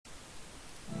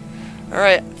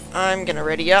Alright, I'm gonna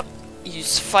ready up.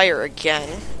 Use fire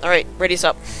again. Alright, ready's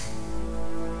up.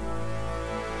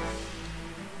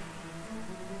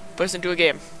 Put us into a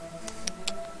game.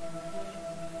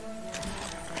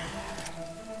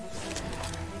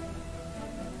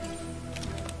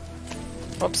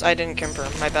 Whoops, I didn't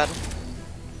confirm. My bad.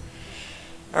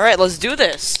 Alright, let's do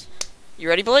this. You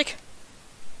ready, Blake?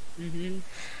 Mm-hmm.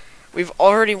 We've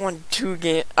already won 2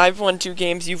 games. I've won 2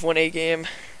 games, you've won a game.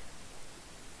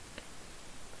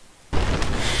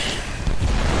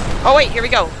 Oh wait, here we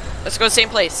go. Let's go to the same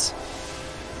place.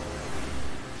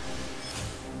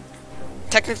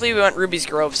 Technically, we went Ruby's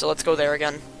Grove, so let's go there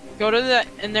again. Go to the,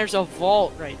 and there's a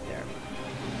vault right there.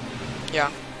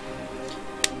 Yeah.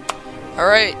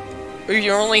 Alright.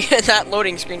 You're only in that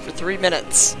loading screen for 3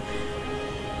 minutes.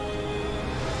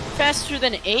 Faster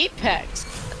than Apex.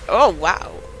 Oh,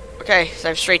 wow. Okay,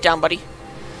 dive straight down, buddy.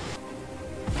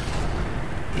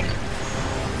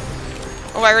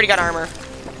 Oh, I already got armor.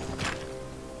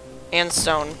 And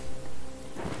stone.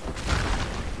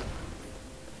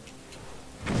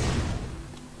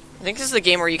 I think this is the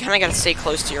game where you kind of gotta stay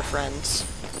close to your friends.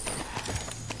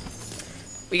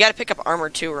 We gotta pick up armor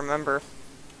too, remember.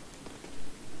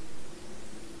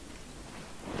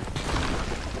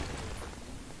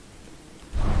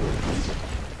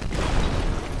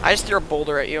 I just threw a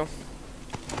boulder at you.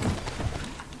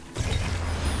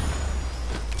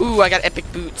 Ooh, I got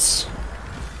epic boots.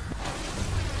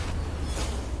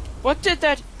 What did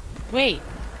that... Wait.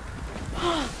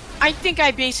 I think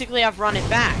I basically have run it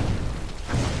back.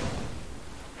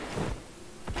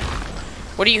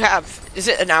 What do you have? Is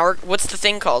it an hour? What's the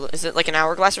thing called? Is it like an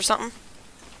hourglass or something?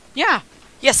 Yeah.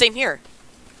 Yeah, same here.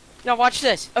 Now watch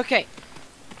this. Okay.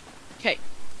 Okay.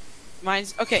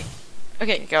 Mine's... Okay.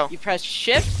 Okay. Go. You press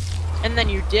shift, and then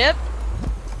you dip.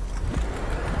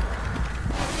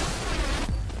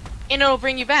 And it'll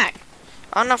bring you back.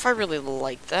 I don't know if I really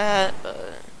like that,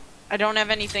 but... I don't have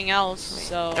anything else,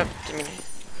 so... Oh, I mean,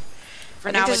 for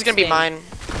I now think this is gonna be mine.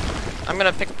 I'm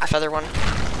gonna pick up the feather one.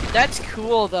 That's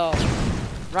cool, though.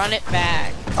 Run it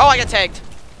back. Oh, I got tagged.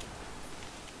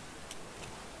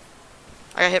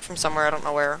 I got hit from somewhere, I don't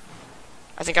know where.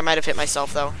 I think I might have hit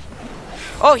myself, though.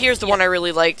 Oh, here's the one I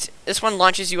really liked. This one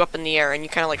launches you up in the air, and you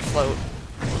kind of, like, float.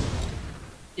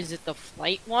 Is it the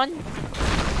flight one?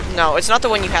 No, it's not the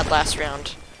one you had last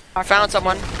round. Found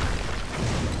someone.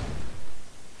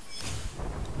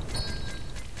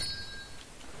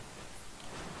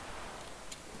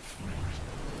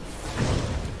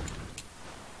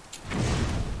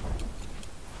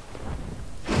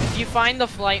 If you find the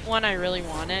flight one, I really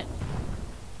want it.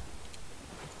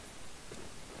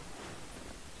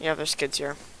 Yeah, there's kids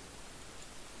here.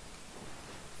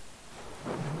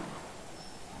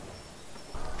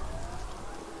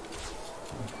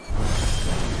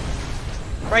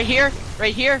 Right here?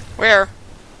 Right here? Where?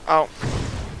 Oh.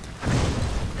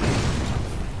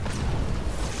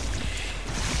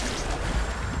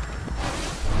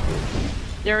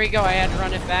 There we go, I had to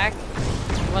run it back.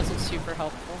 It wasn't super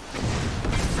helpful.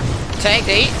 Tagged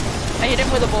 8. I hit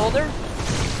him with a boulder.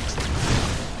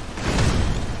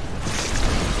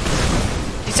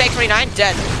 He's tagged 29,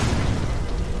 dead.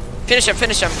 Finish him,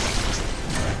 finish him.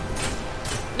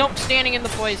 Nope, standing in the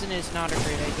poison is not a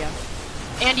great idea.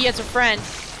 And he has a friend.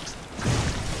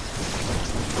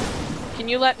 Can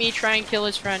you let me try and kill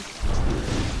his friend?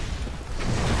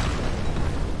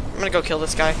 I'm gonna go kill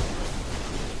this guy.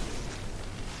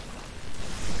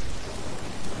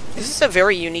 This is a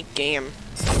very unique game.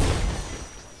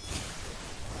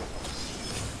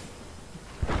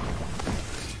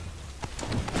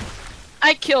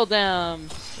 I killed him!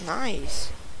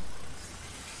 Nice.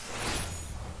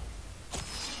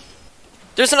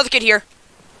 There's another kid here.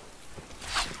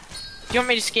 You want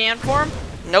me to scan for him?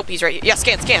 Nope, he's right here. Yeah,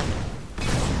 scan, scan.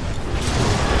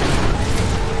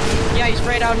 Yeah, he's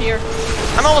right out here.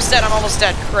 I'm almost dead, I'm almost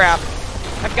dead. Crap.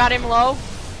 I've got him low.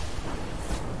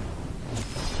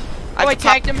 Oh, I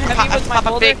tagged him heavy with my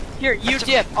boulder. Here, you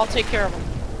dip. I'll take care of him.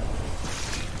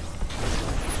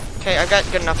 Okay, I've got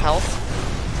good enough health.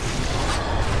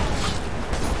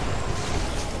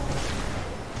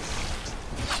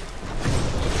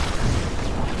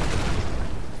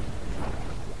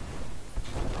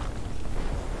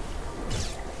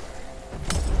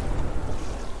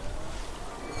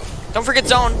 Don't forget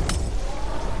zone.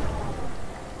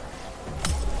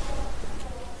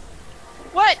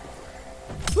 What?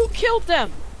 Who killed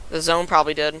them? The zone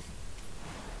probably did.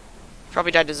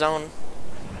 Probably died to zone.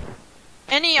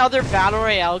 Any other Battle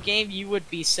Royale game, you would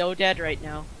be so dead right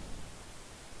now.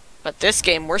 But this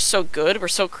game, we're so good, we're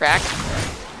so cracked.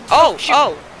 Oh, shoot.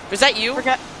 oh, was that you?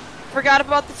 Forgot. Forgot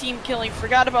about the team killing.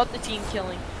 Forgot about the team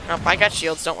killing. Nope, I got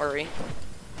shields, don't worry.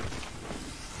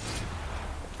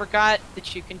 Forgot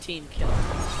that you can team kill.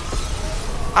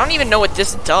 I don't even know what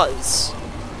this does.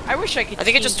 I wish I could. I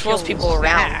think it team just twirls kill people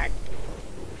around. Zach.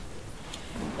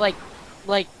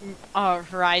 Like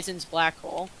Horizon's black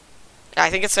hole. Yeah, I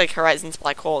think it's like Horizon's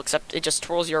black hole, except it just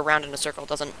twirls you around in a circle. It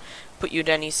doesn't put you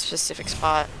to any specific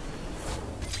spot.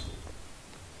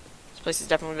 This place has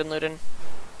definitely been looted.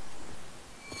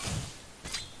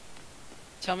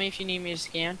 Tell me if you need me to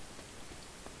scan.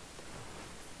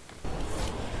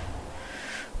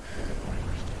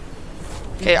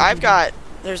 Okay, I've got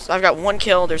 1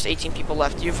 kill. There's 18 people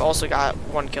left. You've also got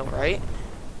 1 kill, right?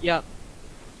 Yep.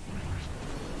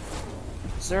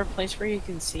 Is there a place where you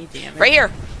can see damage? Right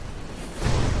here.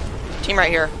 Team right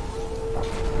here.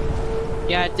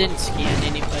 Yeah, it didn't scan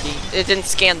anybody. It didn't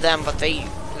scan them, but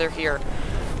they're here.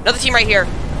 Another team right here.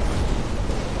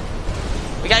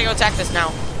 We gotta go attack this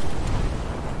now.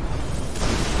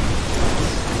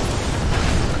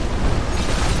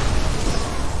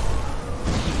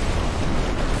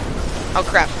 Oh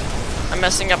crap. I'm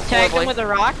messing up Tag horribly. them with a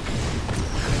rock.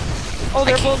 Oh,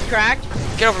 they're both cracked.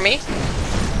 Get over me.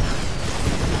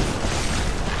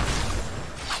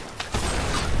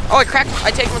 Oh, I cracked.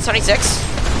 I take him with 76.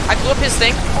 I blew up his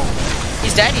thing.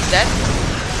 He's dead. He's dead.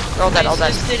 They're all dead. All I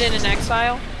dead. assisted in an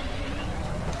exile.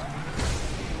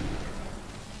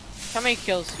 How many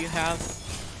kills do you have?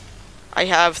 I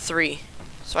have 3.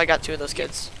 So I got 2 of those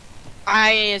kids.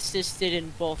 I assisted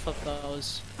in both of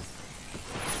those.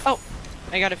 Oh,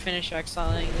 I gotta finish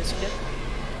exiling this kid.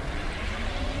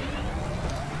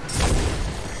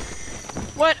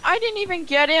 What? I didn't even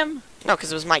get him. No,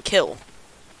 because it was my kill.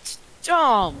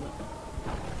 Dumb.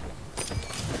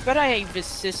 I bet I've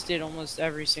assisted almost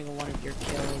every single one of your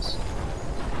kills.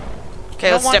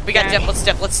 Okay, let's step. We got dip. Let's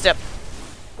step. Let's step.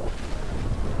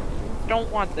 Don't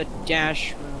want the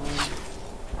dash room.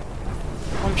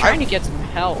 I'm trying to get some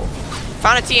help.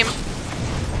 Found a team.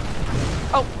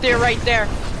 Oh, they're right there.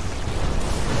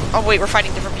 Oh wait, we're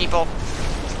fighting different people.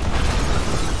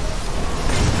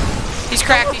 He's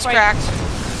cracked. He's cracked.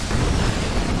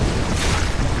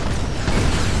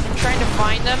 I'm trying to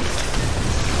find them.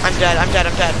 I'm dead. I'm dead.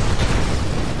 I'm dead.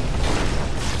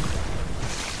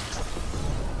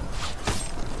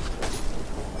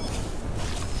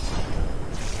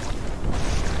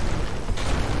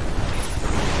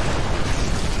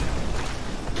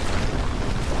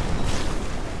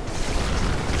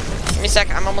 Give me a sec.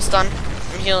 I'm almost done.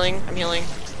 I'm healing. I'm healing.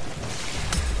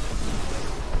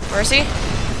 Where is he?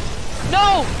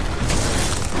 No!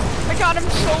 I got him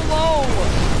so low.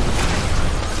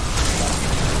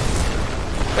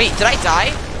 Wait, did I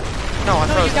die? No, I'm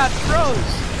No, frozen. you got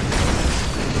froze.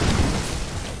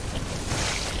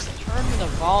 Turn the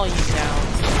volume down.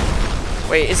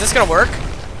 Wait, is this gonna work?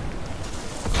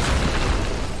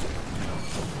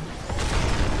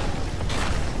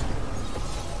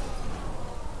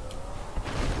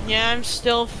 Yeah, I'm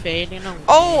still fading away.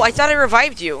 Oh, I thought I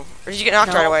revived you. Or did you get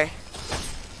knocked right away?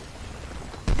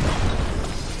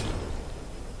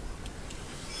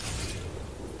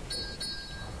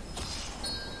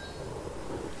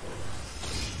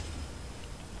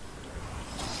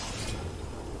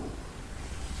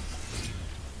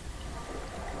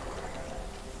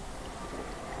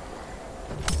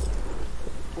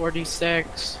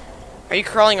 .46. Are you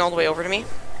crawling all the way over to me?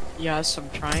 Yes, I'm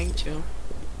trying to.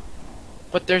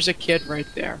 But there's a kid right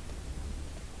there.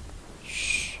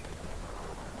 Shh.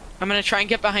 I'm gonna try and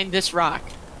get behind this rock.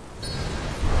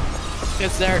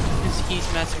 Because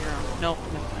he's messing around. Nope,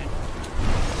 never mind.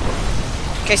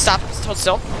 Okay, stop. Hold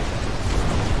still.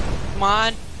 Come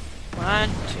on. Come on.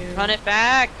 Run it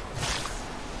back.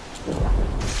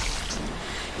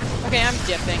 Okay, I'm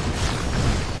dipping.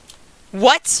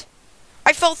 What?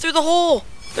 I fell through the hole.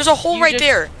 There's a hole right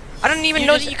there. I didn't even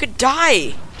know that you could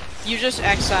die. You just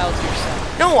exiled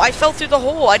yourself. No, I fell through the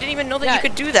hole. I didn't even know that you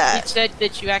could do that. It said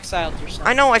that you exiled yourself.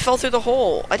 I know, I fell through the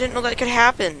hole. I didn't know that could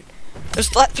happen. There's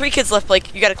 3 kids left,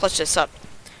 Blake. You gotta clutch this up.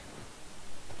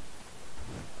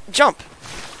 Jump.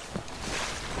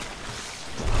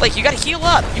 Blake, you gotta heal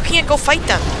up. You can't go fight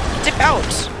them. Dip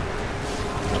out.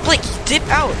 Blake, dip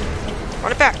out.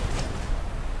 Run it back.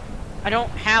 I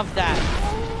don't have that.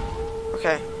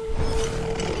 Okay.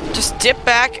 Just dip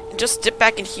back. Just dip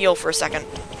back and heal for a second.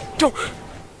 Don't.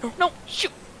 No,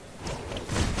 shoot.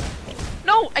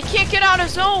 No, I can't get out of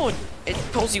zone. It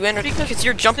pulls you in because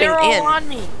you're jumping They're all in. on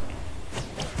me.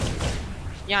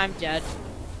 Yeah, I'm dead.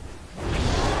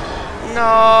 No.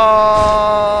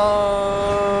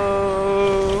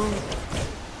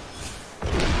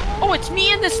 Oh, it's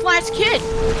me and this last kid.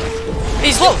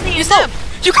 He's low. He's low.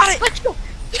 You got it. Let's go.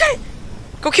 You got it.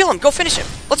 Go kill him. Go finish him.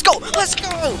 Let's go. Let's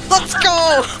go. Let's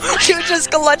go. You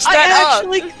just clutched that I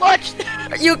actually clutched.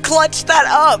 You clutched that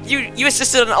up. You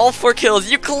assisted on all 4 kills.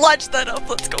 You clutched that up.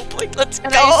 Let's go, Blake. Let's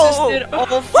And go. I assisted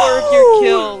all 4 of your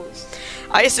kills.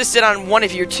 I assisted on 1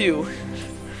 of your 2.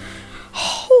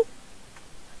 Holy,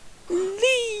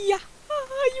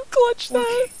 you clutched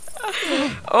that.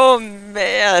 Oh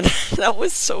man, that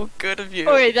was so good of you.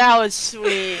 Okay, that was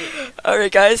sweet.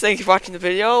 Alright guys, thank you for watching the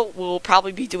video. We'll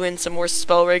probably be doing some more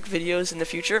Spellbreak videos in the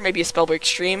future. Maybe a Spellbreak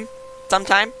stream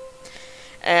sometime.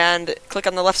 And click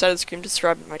on the left side of the screen to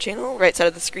subscribe to my channel. Right side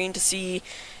of the screen to see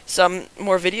some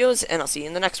more videos. And I'll see you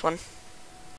in the next one.